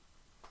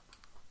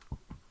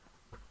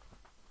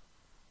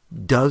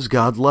 does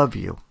God love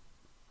you?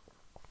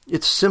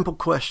 It's a simple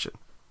question.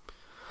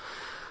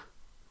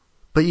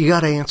 But you got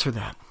to answer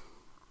that.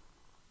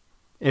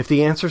 If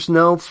the answer's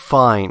no,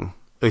 fine.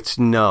 It's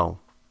no.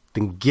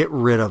 Then get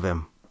rid of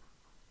Him.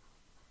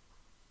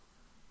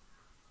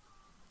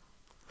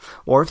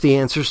 Or if the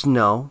answer's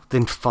no,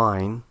 then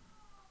fine.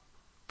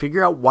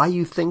 Figure out why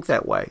you think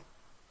that way.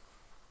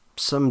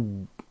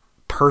 Some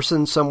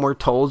person somewhere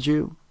told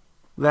you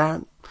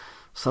that.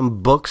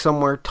 Some book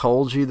somewhere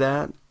told you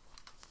that.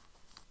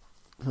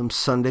 Some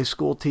Sunday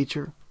school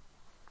teacher.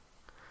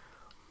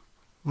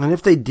 And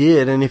if they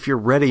did, and if you're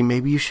ready,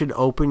 maybe you should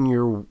open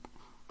your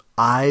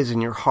eyes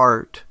and your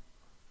heart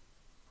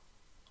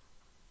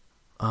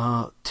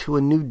to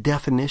a new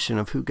definition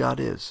of who God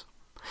is.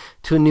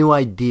 To a new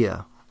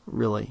idea,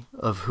 really,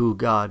 of who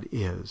God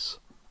is.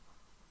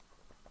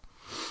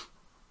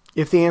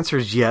 If the answer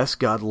is yes,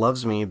 God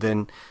loves me,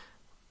 then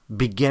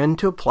begin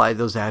to apply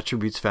those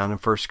attributes found in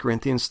 1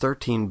 Corinthians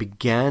 13.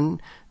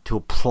 Begin to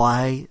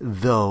apply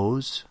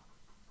those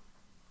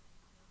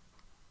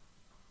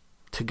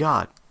to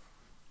God.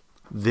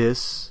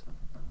 This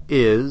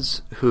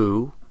is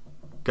who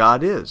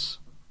God is.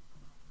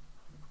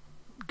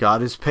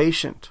 God is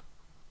patient.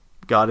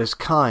 God is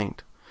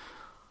kind.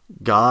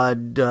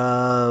 God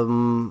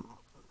does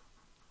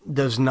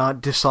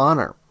not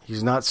dishonor.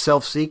 He's not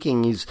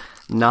self-seeking. He's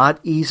not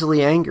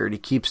easily angered. He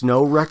keeps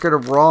no record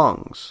of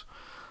wrongs.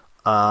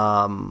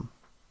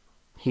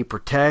 He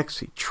protects,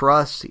 he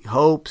trusts, he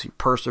hopes, he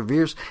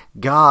perseveres.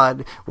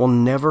 God will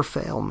never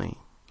fail me.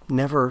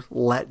 Never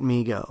let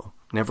me go.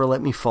 Never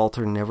let me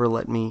falter. Never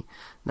let me...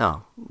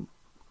 No,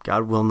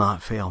 God will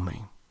not fail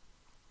me.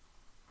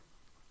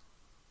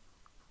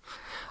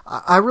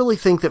 I really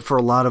think that for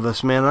a lot of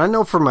us, man, and I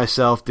know for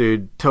myself,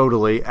 dude,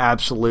 totally,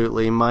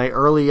 absolutely, my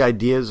early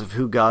ideas of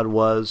who God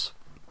was,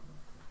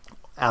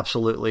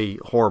 absolutely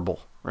horrible,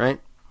 right?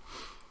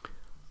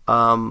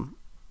 And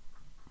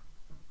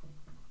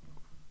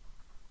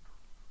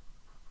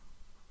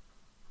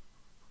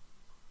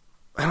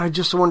I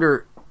just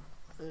wonder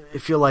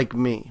if you're like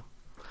me.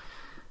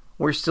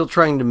 We're still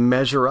trying to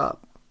measure up.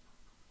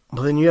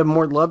 But then you have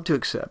more love to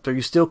accept. Are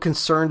you still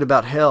concerned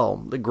about hell,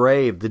 the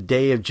grave, the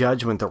day of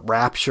judgment, the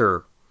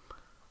rapture?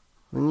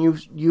 Then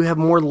you have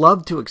more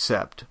love to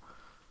accept.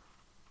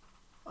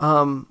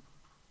 And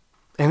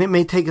it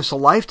may take us a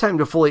lifetime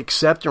to fully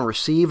accept and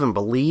receive and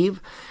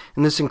believe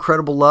in this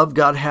incredible love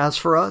God has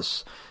for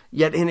us.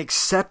 Yet in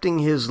accepting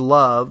His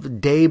love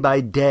day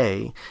by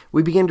day,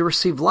 we begin to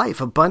receive life,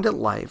 abundant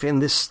life. In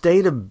this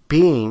state of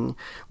being,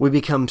 we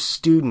become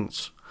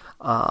students.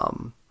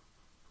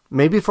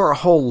 Maybe for our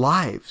whole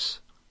lives.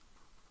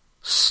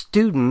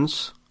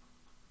 Students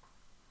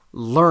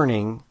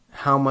learning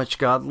how much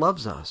God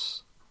loves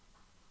us.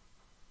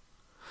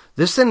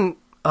 This then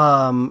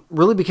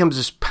really becomes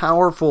this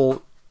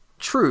powerful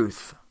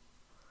truth.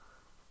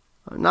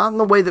 Not in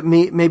the way that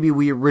maybe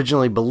we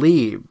originally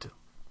believed.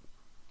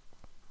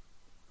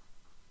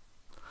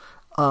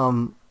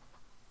 But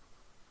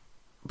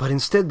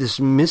instead this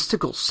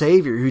mystical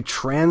Savior who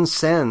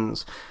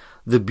transcends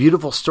the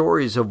beautiful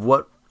stories of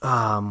what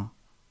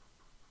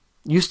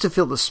used to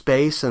fill the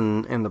space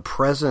and the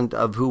present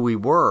of who we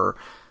were,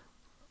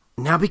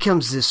 now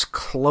becomes this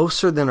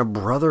closer than a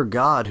brother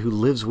God who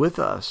lives with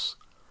us.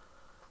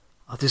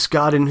 This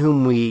God in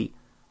whom we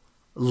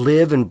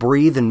live and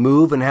breathe and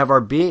move and have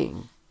our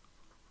being.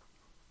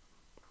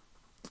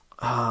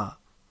 The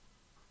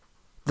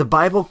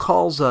Bible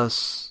calls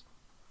us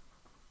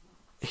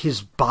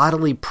His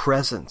bodily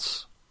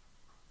presence.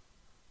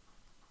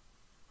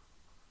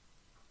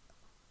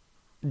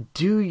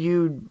 Do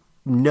you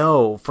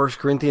know, 1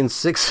 Corinthians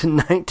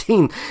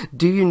 6:19,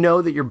 do you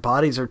know that your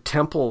bodies are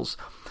temples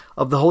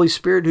of the Holy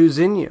Spirit who's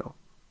in you?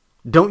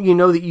 Don't you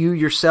know that you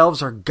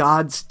yourselves are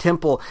God's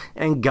temple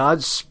and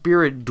God's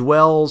Spirit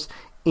dwells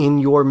in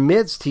your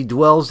midst? He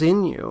dwells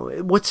in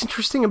you. What's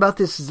interesting about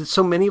this is that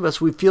so many of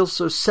us, we feel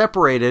so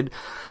separated,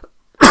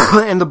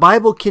 and the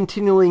Bible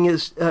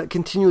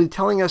continually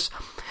telling us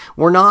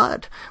we're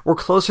not. We're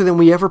closer than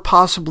we ever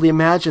possibly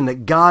imagined,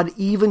 that God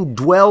even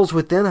dwells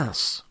within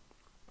us.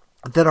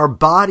 That our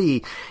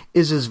body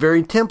is His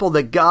very temple,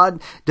 that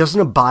God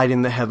doesn't abide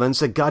in the heavens,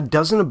 that God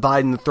doesn't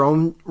abide in the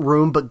throne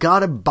room, but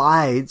God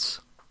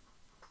abides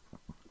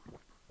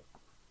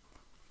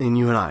in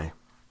you and I.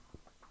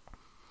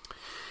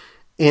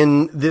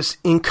 In this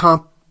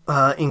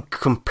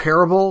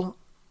incomparable,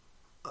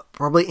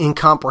 probably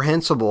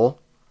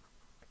incomprehensible,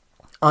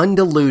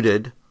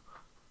 undiluted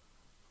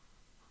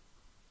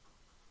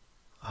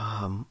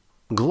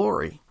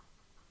glory.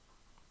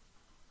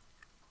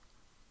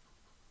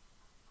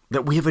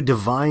 That we have a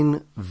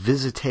divine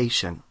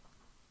visitation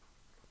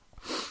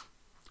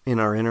in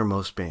our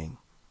innermost being.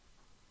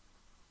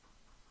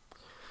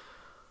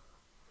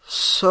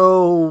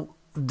 So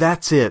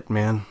that's it,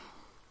 man.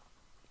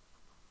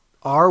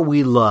 Are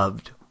we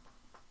loved?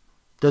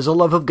 Does the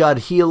love of God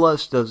heal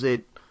us? Does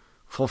it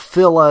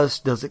fulfill us?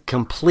 Does it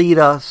complete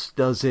us?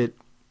 Does it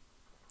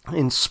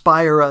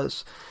inspire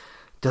us?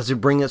 Does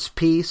it bring us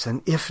peace?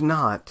 And if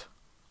not,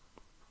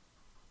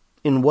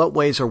 in what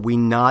ways are we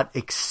not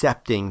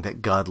accepting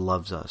that God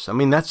loves us? I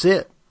mean, that's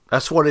it.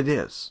 That's what it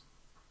is.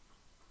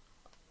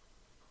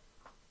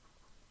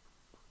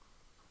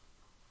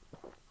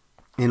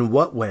 In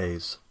what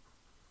ways,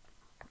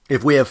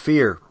 if we have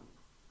fear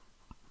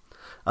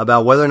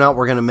about whether or not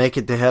we're going to make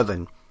it to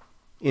heaven,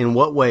 in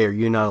what way are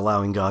you not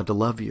allowing God to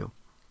love you?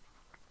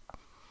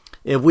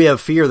 If we have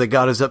fear that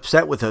God is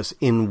upset with us,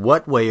 in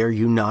what way are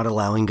you not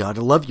allowing God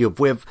to love you? If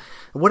we have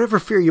whatever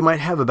fear you might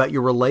have about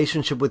your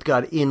relationship with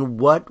God, in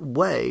what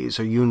ways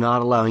are you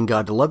not allowing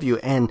God to love you?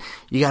 And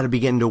you got to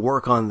begin to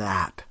work on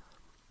that.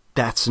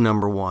 That's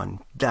number one.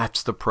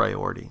 That's the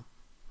priority.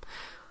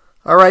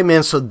 All right,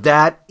 man. So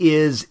that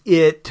is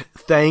it.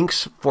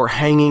 Thanks for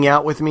hanging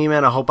out with me,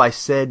 man. I hope I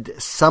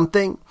said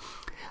something.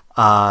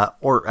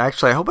 Or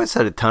actually, I hope I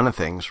said a ton of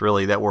things,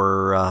 really, that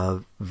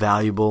were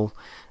valuable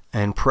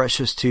and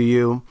precious to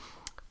you.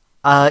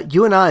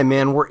 you and I,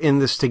 man, we're in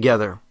this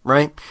together,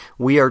 right?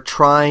 We are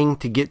trying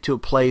to get to a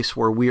place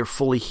where we are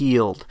fully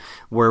healed,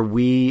 where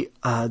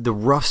the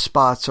rough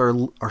spots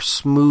are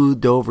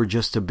smoothed over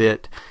just a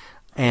bit,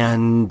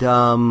 and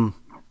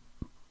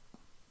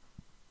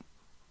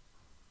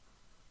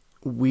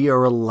we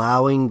are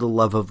allowing the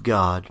love of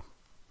God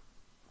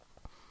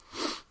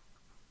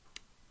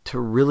to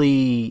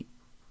really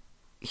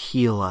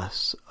heal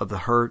us of the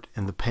hurt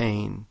and the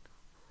pain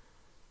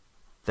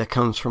that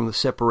comes from the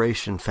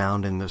separation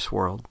found in this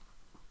world.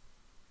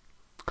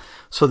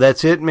 So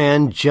that's it,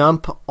 man.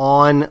 Jump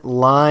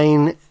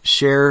online,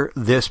 share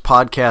this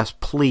podcast,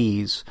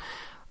 please.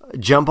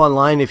 Jump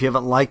online if you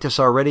haven't liked us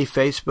already.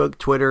 Facebook,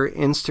 Twitter,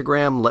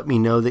 Instagram. Let me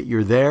know that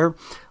you're there.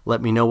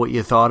 Let me know what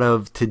you thought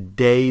of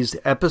today's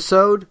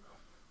episode.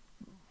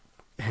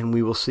 And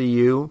we will see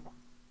you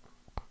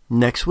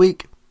next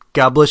week.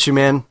 God bless you,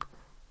 man.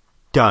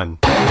 Done.